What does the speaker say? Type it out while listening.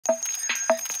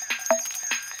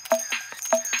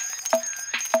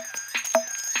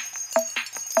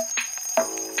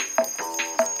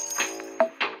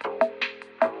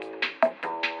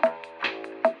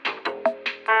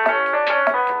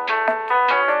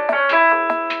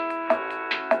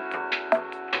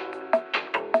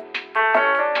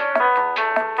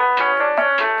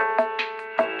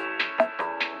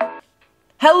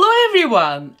Hello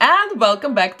everyone and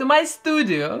welcome back to my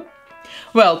studio.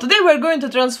 Well, today we're going to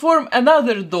transform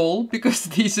another doll because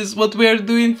this is what we're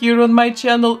doing here on my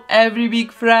channel every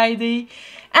week Friday.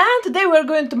 And today we're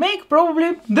going to make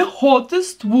probably the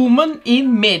hottest woman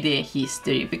in media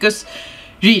history because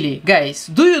really, guys,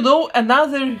 do you know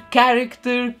another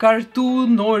character,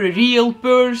 cartoon or a real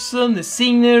person, a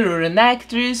singer or an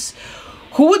actress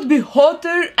who would be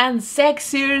hotter and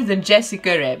sexier than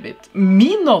Jessica Rabbit?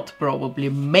 Me not probably,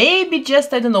 maybe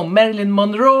just, I don't know, Marilyn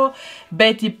Monroe,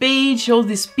 Betty Page, all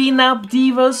these pin-up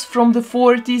divas from the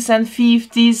 40s and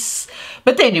 50s.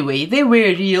 But anyway, they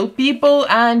were real people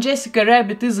and Jessica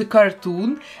Rabbit is a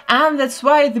cartoon, and that's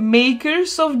why the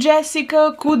makers of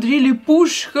Jessica could really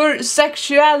push her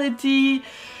sexuality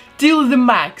till the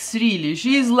max, really.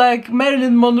 She's like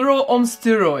Marilyn Monroe on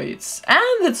steroids.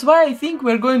 And that's why I think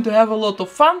we're going to have a lot of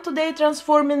fun today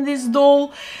transforming this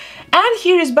doll. And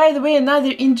here is, by the way,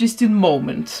 another interesting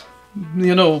moment.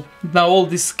 You know, now all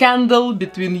this scandal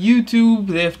between YouTube,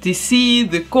 the FTC,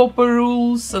 the COPPA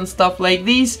rules and stuff like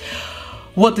this.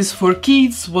 What is for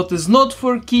kids, what is not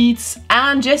for kids.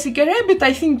 And Jessica Rabbit,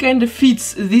 I think, kind of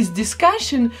fits this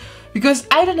discussion. Because,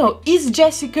 I don't know, is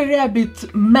Jessica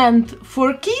Rabbit meant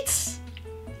for kids?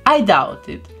 I doubt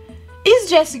it. Is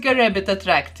Jessica Rabbit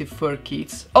attractive for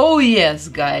kids? Oh yes,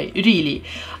 guy, really.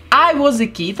 I was a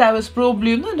kid, I was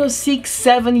probably, I don't know,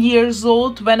 6-7 years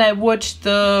old when I watched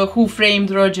Who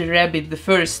Framed Roger Rabbit the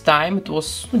first time. It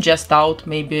was just out,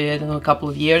 maybe, I don't know, a couple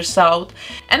of years out.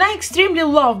 And I extremely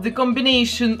loved the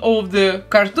combination of the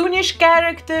cartoonish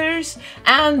characters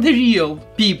and the real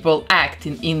people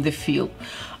acting in the film.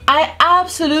 I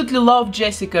absolutely love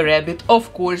Jessica Rabbit,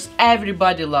 of course,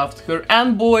 everybody loved her,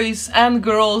 and boys, and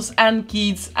girls, and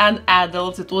kids, and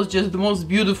adults. It was just the most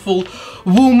beautiful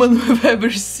woman we've ever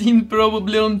seen,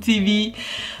 probably on TV.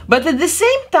 But at the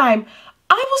same time,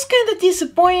 I was kind of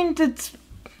disappointed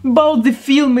about the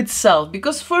film itself,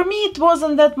 because for me it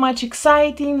wasn't that much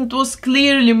exciting. It was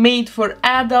clearly made for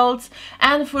adults,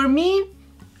 and for me,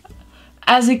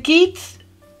 as a kid,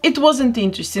 it wasn't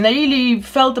interesting. I really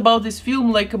felt about this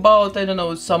film like about, I don't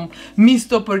know, some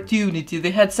missed opportunity. They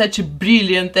had such a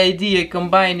brilliant idea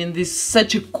combining this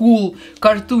such a cool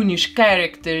cartoonish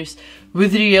characters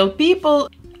with real people.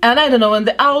 And I don't know, and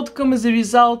the outcome as a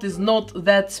result is not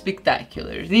that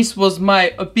spectacular. This was my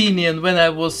opinion when I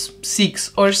was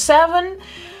 6 or 7.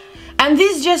 And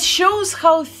this just shows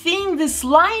how thin this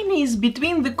line is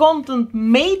between the content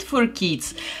made for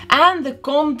kids and the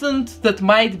content that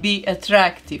might be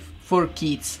attractive for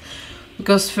kids.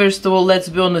 Because first of all, let's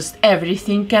be honest,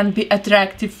 everything can be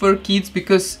attractive for kids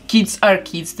because kids are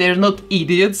kids, they're not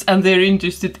idiots and they're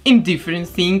interested in different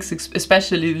things,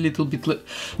 especially a little bit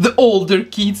the older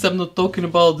kids, I'm not talking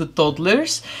about the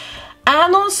toddlers.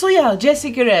 And also, yeah,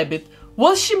 Jessica Rabbit.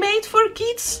 Was she made for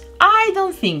kids? I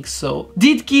don't think so.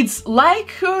 Did kids like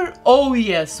her? Oh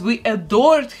yes, we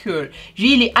adored her.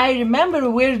 Really, I remember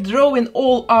we were drawing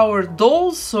all our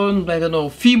dolls on, I don't know,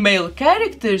 female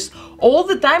characters all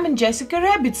the time in Jessica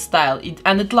Rabbit style.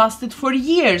 And it lasted for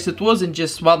years. It wasn't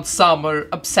just one summer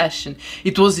obsession.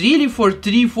 It was really for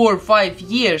 3, 4, 5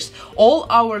 years. All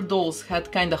our dolls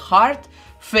had kind of heart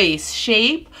face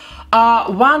shape.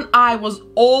 One eye was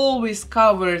always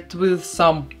covered with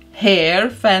some hair,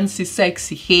 fancy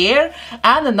sexy hair,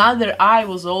 and another eye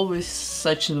was always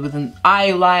such with an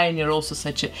eyeliner, also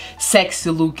such a sexy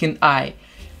looking eye.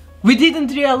 We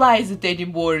didn't realize it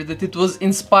anymore that it was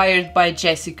inspired by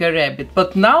Jessica Rabbit,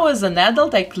 but now as an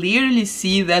adult I clearly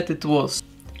see that it was.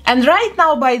 And right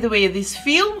now, by the way, this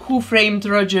film, Who Framed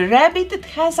Roger Rabbit, it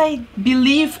has, I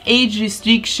believe, age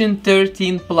restriction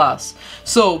 13+.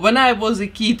 So when I was a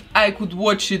kid I could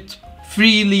watch it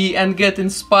freely and get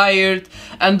inspired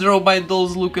and draw my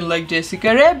dolls looking like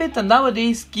Jessica Rabbit, and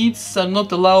nowadays kids are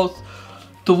not allowed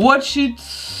to watch it,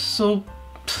 so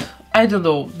I don't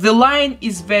know, the line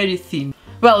is very thin.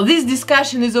 Well, this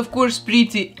discussion is of course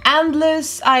pretty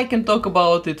endless, I can talk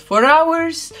about it for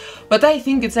hours, but I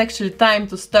think it's actually time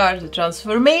to start the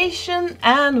transformation.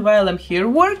 And while I'm here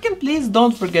working, please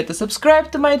don't forget to subscribe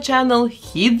to my channel,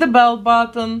 hit the bell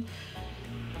button,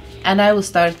 and I will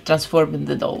start transforming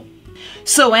the doll.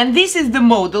 So, and this is the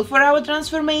model for our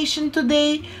transformation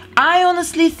today. I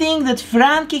honestly think that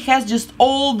Frankie has just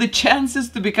all the chances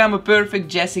to become a perfect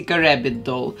Jessica Rabbit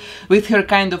doll, with her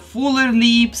kind of fuller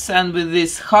lips and with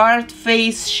this heart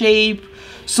face shape.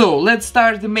 So, let's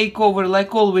start the makeover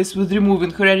like always with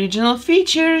removing her original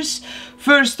features.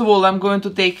 First of all, I'm going to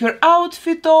take her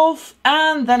outfit off,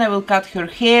 and then I will cut her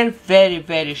hair very,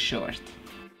 very short.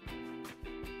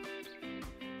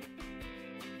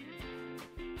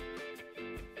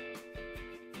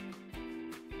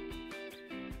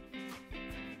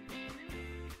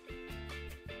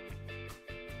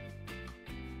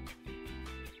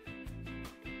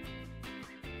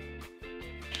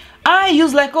 I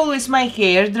use, like always, my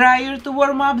hair dryer to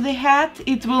warm up the hat.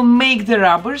 It will make the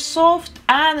rubber soft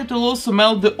and it will also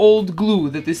melt the old glue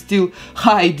that is still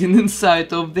hiding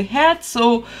inside of the hat.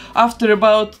 So after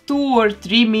about 2 or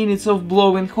 3 minutes of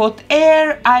blowing hot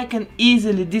air, I can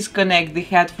easily disconnect the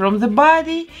hat from the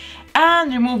body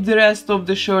and remove the rest of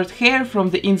the short hair from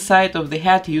the inside of the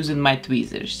hat using my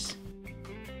tweezers.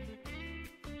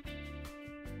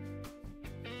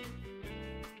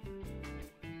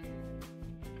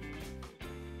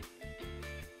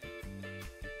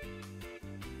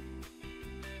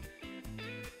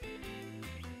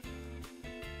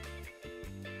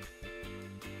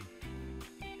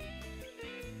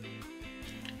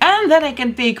 And then I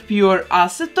can take pure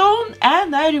acetone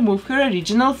and I remove her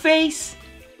original face.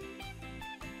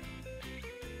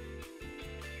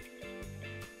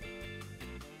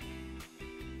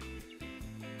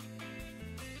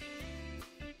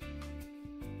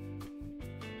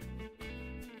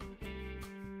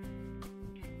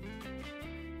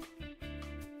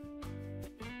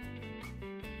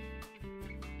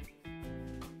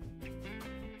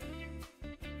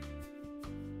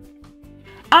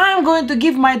 I'm going to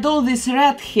give my doll this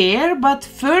red hair, but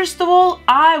first of all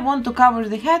I want to cover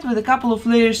the hat with a couple of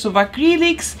layers of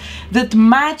acrylics that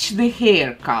match the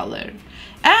hair color.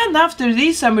 And after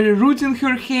this I'm rerooting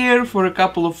her hair for a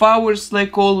couple of hours,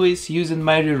 like always, using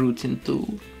my rerooting tool.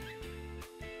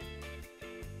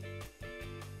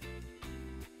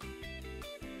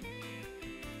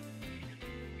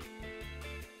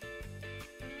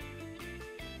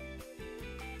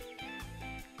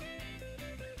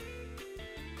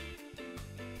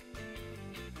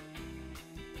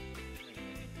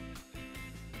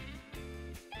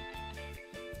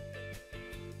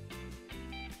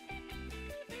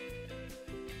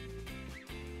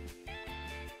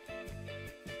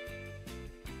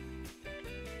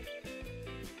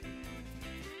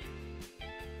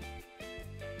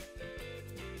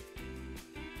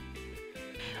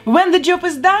 When the job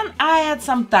is done, I add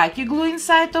some tacky glue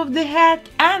inside of the hat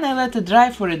and I let it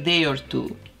dry for a day or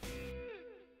two.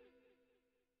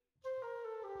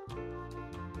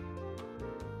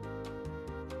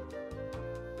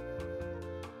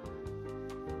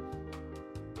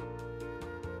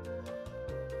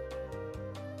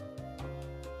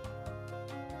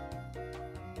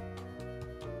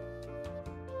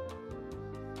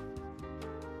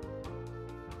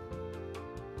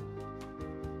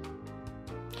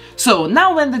 So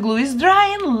now when the glue is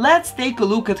drying, let's take a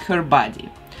look at her body.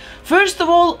 First of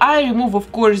all, I remove,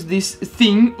 of course, this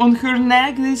thing on her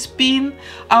neck, this pin.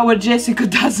 Our Jessica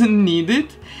doesn't need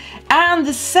it. And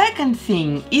the second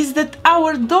thing is that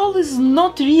our doll is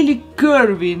not really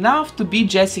curvy enough to be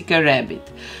Jessica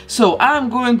Rabbit. So I'm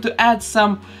going to add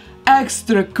some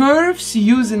extra curves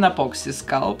using epoxy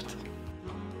sculpt.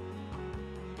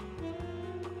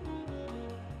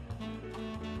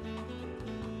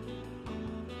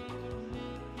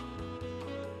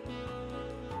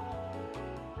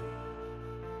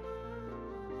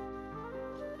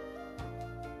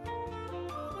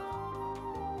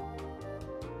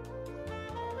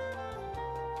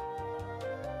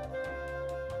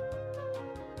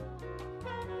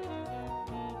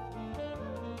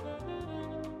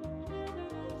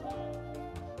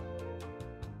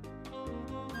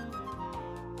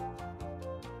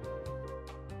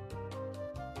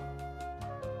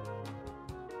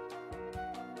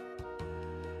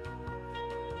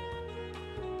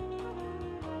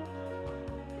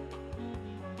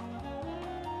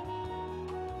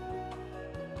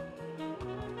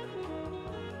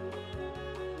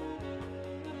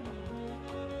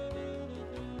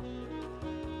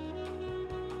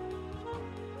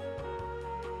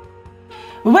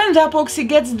 When the epoxy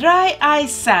gets dry, I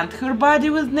sand her body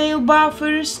with nail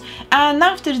buffers, and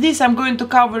after this I'm going to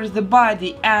cover the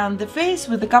body and the face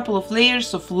with a couple of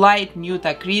layers of light nude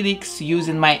acrylics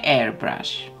using my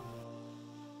airbrush.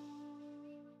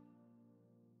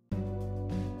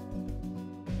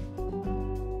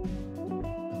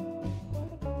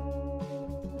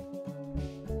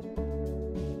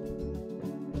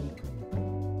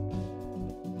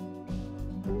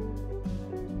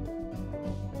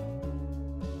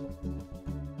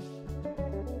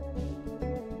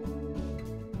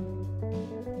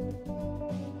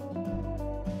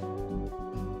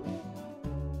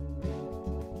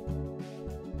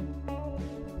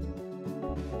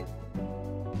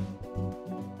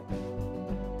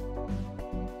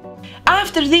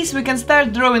 After this we can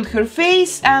start drawing her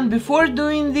face, and before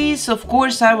doing this, of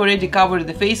course, I've already covered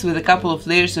the face with a couple of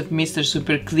layers of Mr.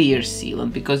 Super Clear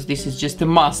sealant, because this is just a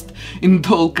must in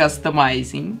doll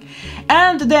customizing.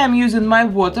 And today I'm using my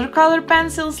watercolor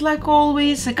pencils like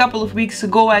always. A couple of weeks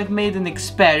ago I've made an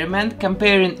experiment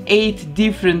comparing 8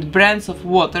 different brands of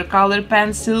watercolor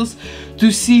pencils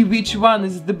to see which one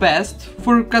is the best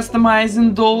for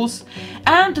customizing dolls.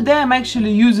 And today I'm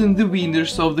actually using the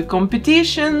winners of the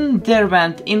competition,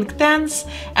 Derwent Inktense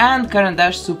and Caran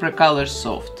d'Ache Supracolor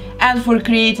Soft. And for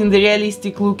creating the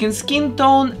realistic looking skin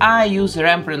tone, I use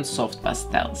Rembrandt Soft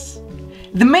Pastels.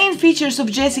 The main features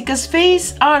of Jessica's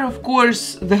face are, of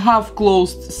course, the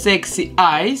half-closed sexy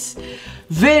eyes,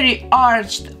 very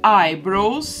arched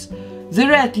eyebrows, the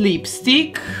red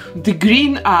lipstick, the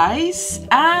green eyes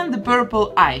and the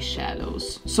purple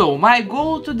eyeshadows. So my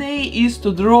goal today is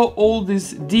to draw all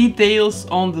these details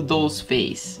on the doll's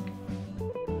face.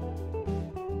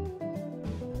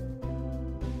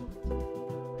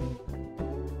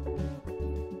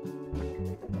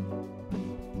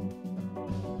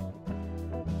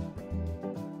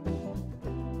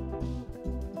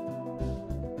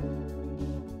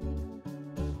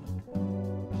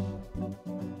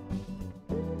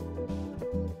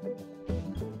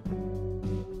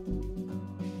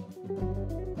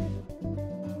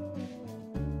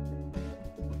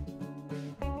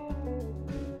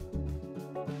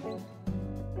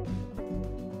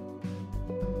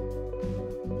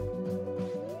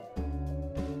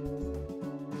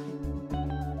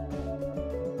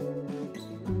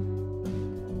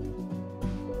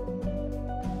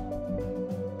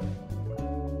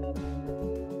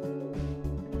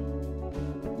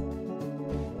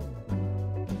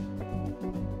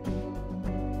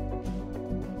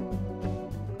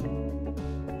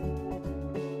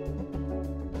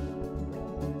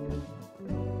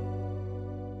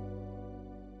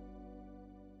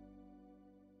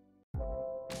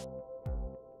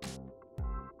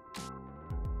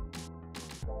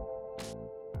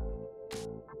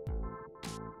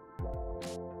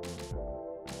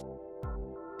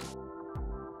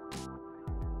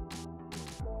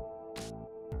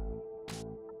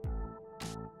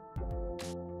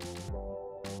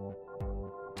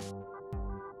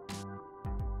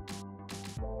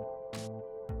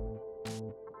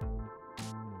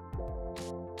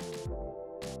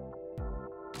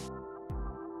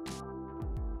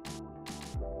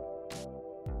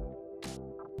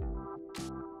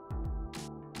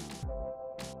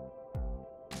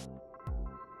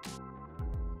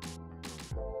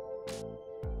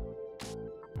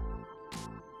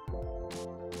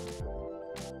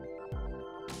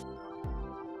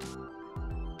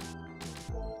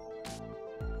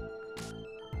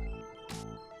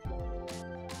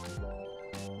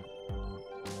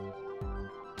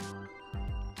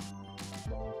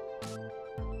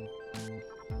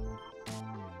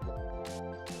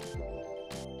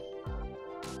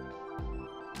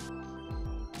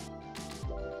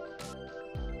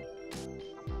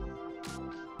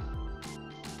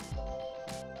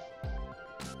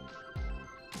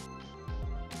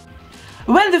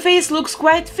 When the face looks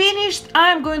quite finished,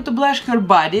 I'm going to blush her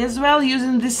body as well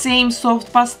using the same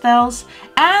soft pastels,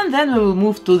 and then we will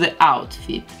move to the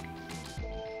outfit.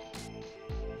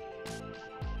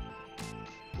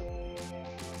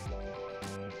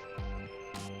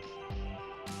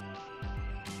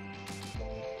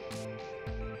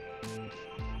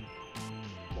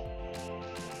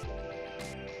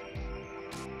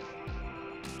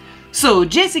 So,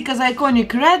 Jessica's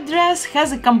iconic red dress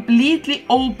has a completely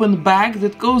open back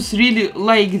that goes really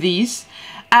like this,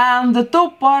 and the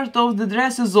top part of the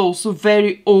dress is also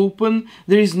very open.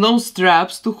 There is no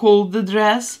straps to hold the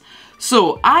dress.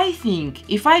 So I think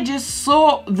if I just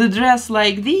sew the dress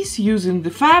like this using the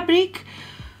fabric,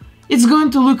 it's going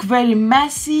to look very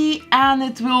messy and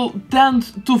it will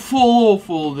tend to fall off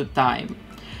all the time.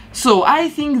 So I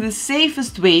think the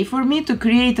safest way for me to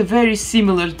create a very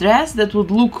similar dress that would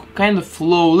look kind of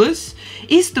flawless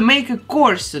is to make a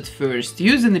corset first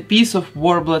using a piece of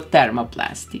Warbler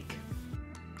thermoplastic.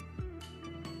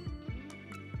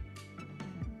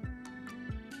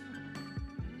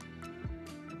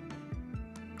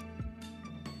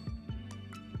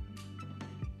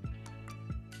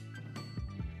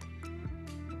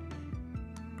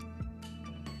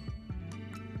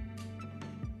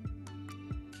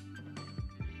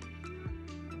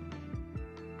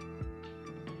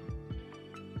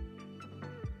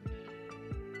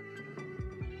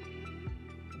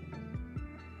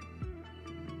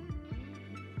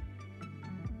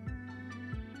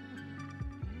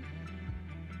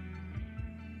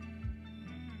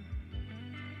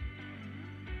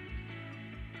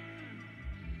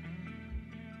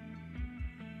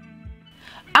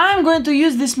 I'm going to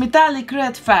use this metallic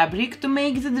red fabric to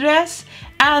make the dress,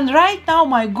 and right now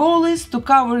my goal is to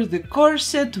cover the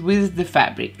corset with the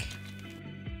fabric.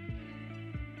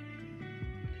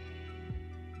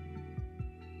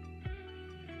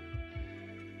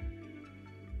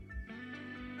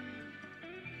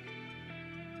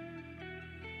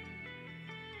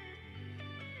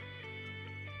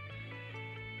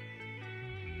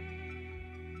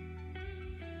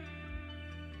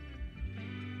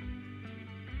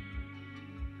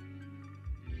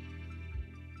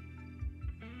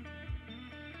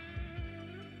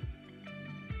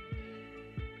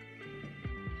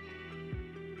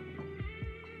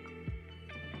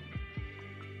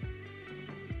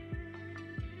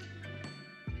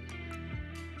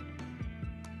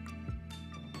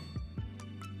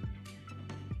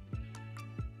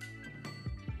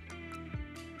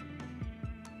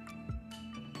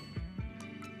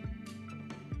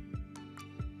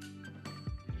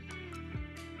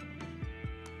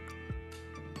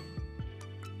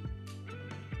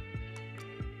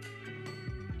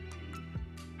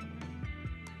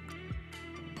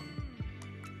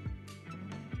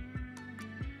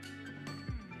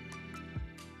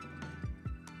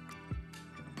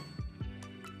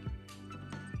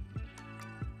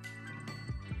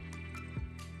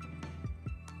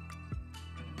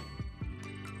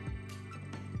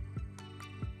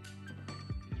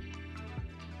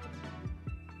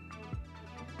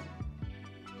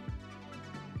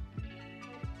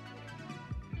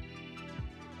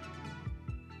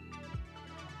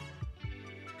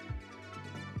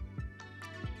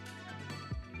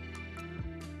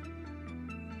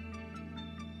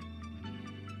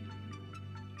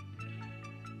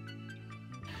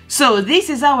 So this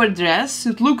is our dress.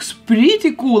 It looks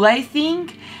pretty cool, I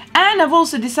think. And I've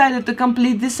also decided to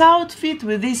complete this outfit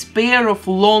with this pair of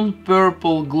long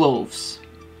purple gloves.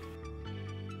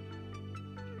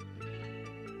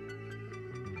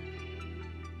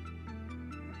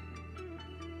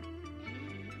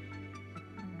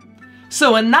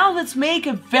 So, and now let's make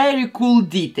a very cool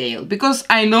detail, because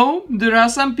I know there are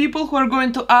some people who are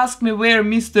going to ask me where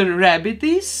Mr. Rabbit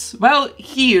is. Well,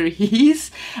 here he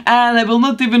is, and I will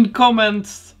not even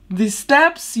comment the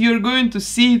steps, you're going to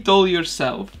see it all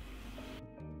yourself.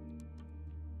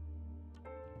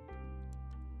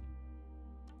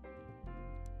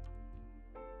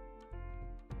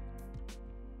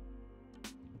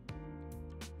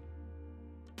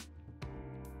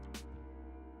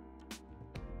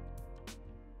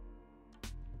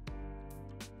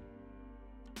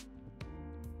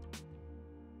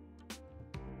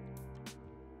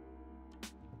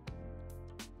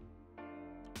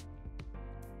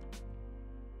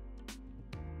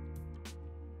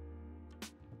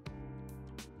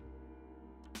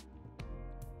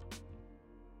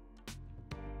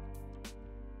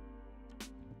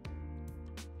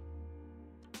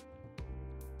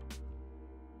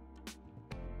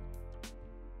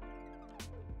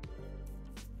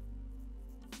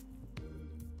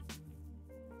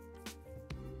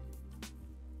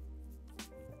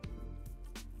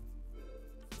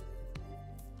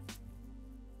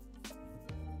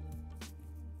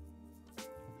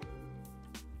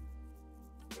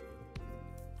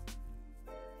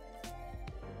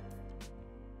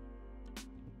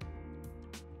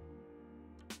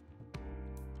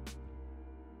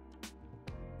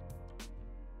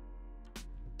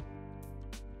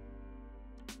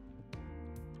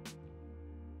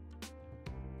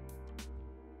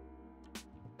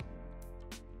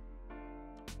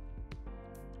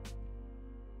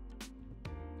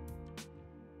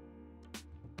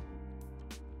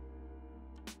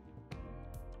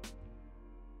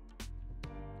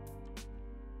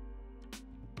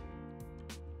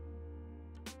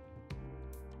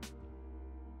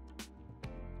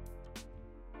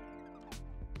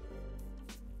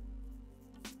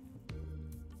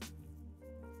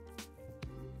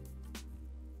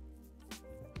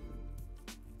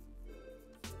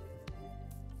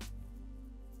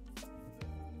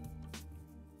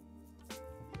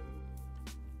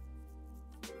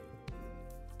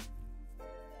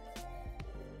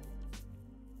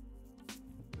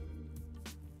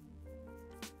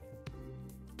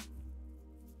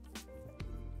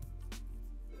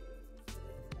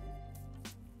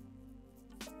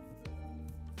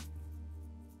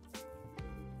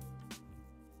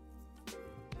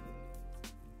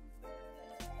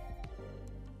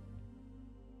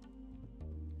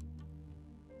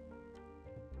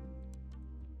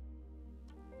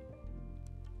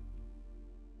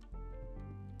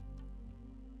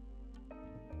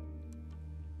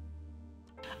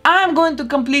 I'm going to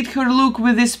complete her look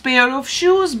with this pair of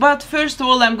shoes, but first of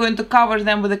all I'm going to cover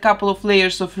them with a couple of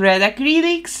layers of red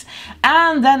acrylics,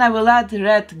 and then I will add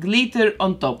red glitter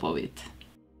on top of it.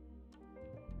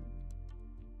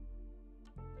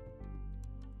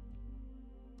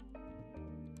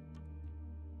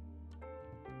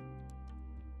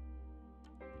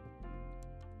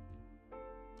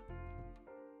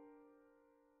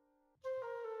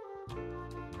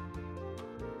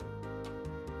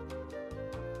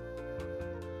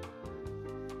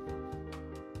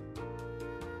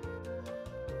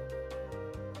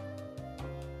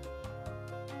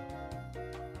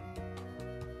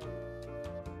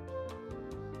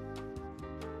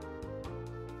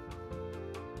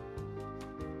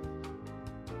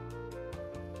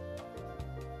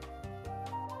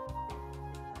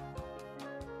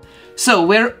 So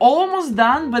we're almost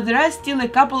done, but there are still a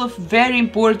couple of very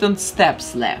important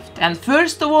steps left. And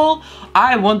first of all,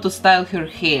 I want to style her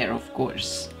hair, of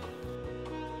course.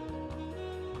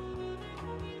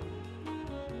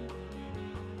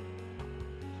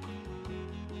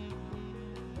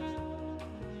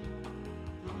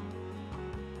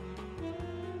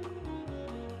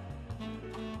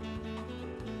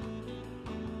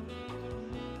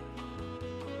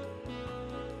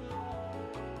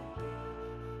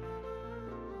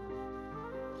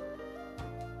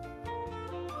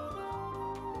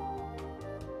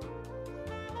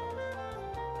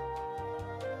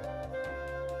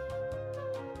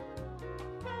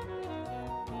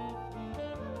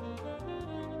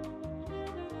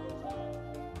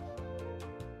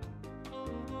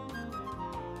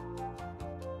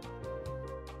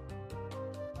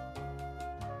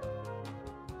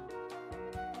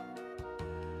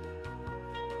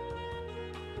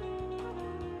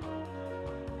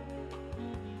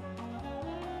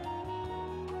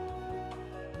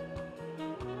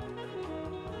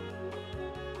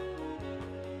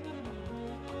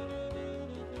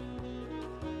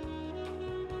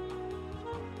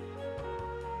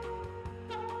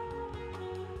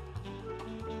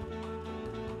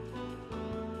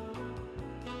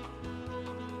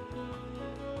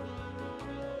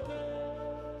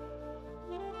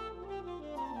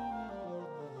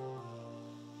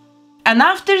 And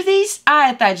after this, I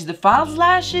attach the false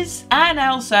lashes and I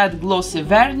also add glossy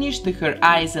varnish to her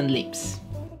eyes and lips.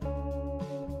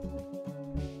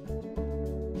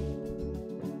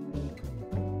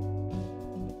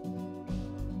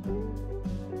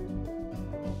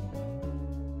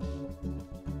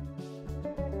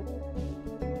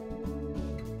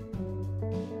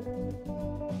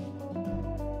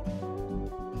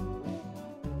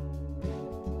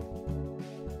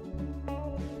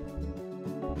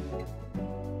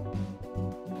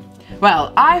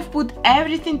 Well, I've put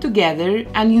everything together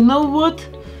and you know what?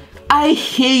 I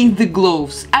hate the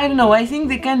gloves. I don't know, I think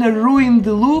they kind of ruin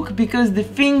the look because the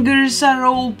fingers are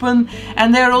open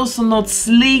and they're also not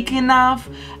sleek enough,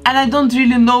 and I don't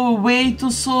really know a way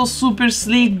to sew super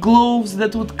sleek gloves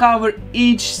that would cover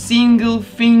each single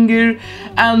finger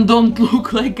and don't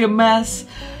look like a mess.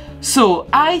 So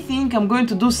I think I'm going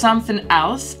to do something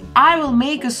else. I will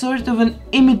make a sort of an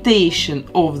imitation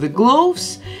of the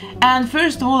gloves, and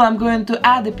first of all I'm going to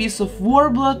add a piece of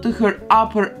Worbla to her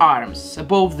upper arms,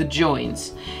 above the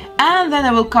joints. And then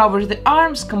I will cover the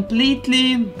arms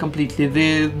completely,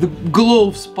 the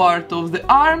gloves part of the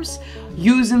arms,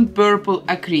 using purple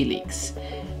acrylics.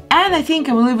 And I think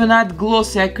I will even add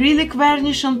glossy acrylic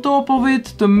varnish on top of it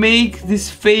to make these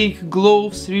fake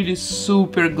gloves really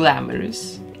super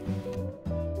glamorous.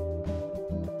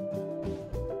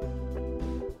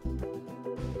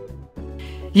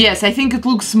 Yes, I think it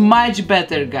looks much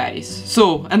better, guys.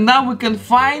 So, and now we can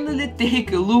finally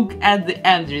take a look at the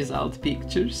end result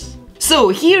pictures. So,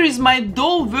 here is my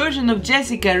doll version of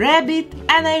Jessica Rabbit,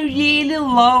 and I really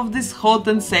love this hot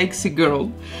and sexy girl.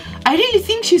 I really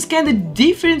think she's kinda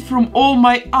different from all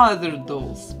my other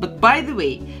dolls. But by the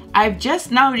way, I've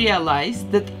just now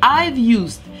realized that I've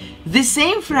used the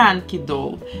same Frankie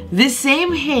doll, the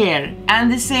same hair, and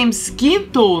the same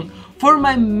skin tone for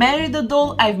my Merida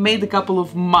doll I've made a couple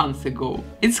of months ago.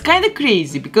 It's kinda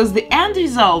crazy because the end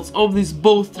results of these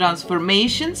both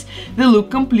transformations, they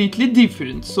look completely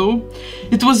different, so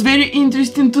it was very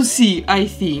interesting to see, I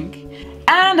think.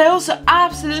 And I also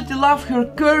absolutely love her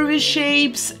curvy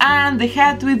shapes and the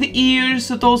hat with the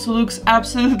ears, it also looks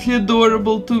absolutely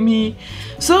adorable to me.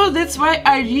 So that's why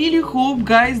I really hope,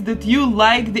 guys, that you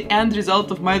like the end result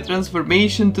of my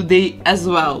transformation today as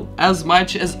well, as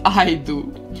much as I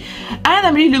do. And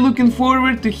I'm really looking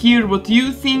forward to hear what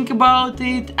you think about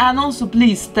it, and also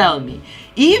please tell me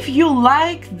if you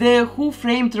like the Who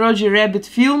Framed Roger Rabbit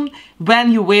film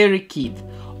When You Were a Kid.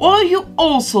 or you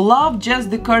also love just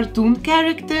the cartoon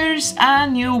characters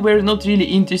and you were not really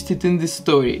interested in the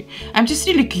story. I'm just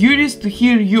really curious to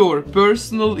hear your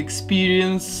personal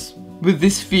experience with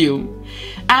this film.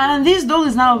 And this doll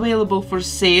is now available for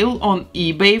sale on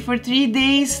eBay for 3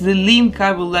 days. The link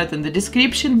I will let in the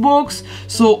description box,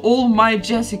 so all my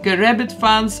Jessica Rabbit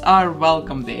fans are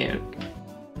welcome there.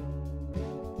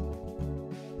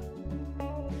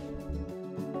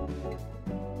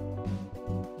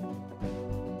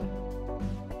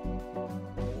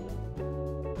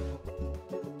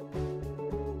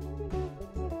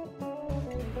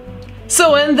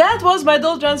 So, and that was my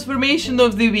doll transformation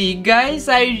of the week, guys.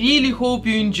 I really hope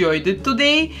you enjoyed it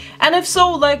today. And if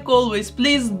so, like always,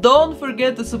 please don't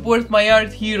forget to support my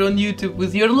art here on YouTube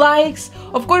with your likes.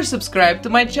 Of course, subscribe to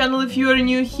my channel if you are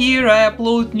new here. I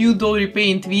upload new doll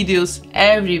repaint videos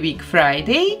every week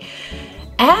Friday.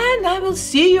 And I will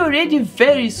see you already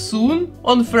very soon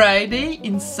on Friday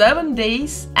in 7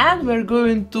 days, and we're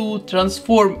going to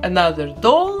transform another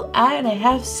doll, and I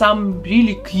have some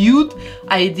really cute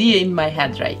idea in my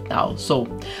head right now. So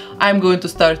I'm going to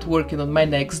start working on my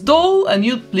next doll, and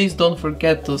you please don't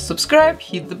forget to subscribe,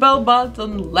 hit the bell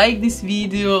button, like this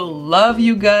video. Love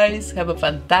you guys, have a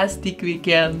fantastic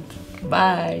weekend.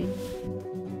 Bye!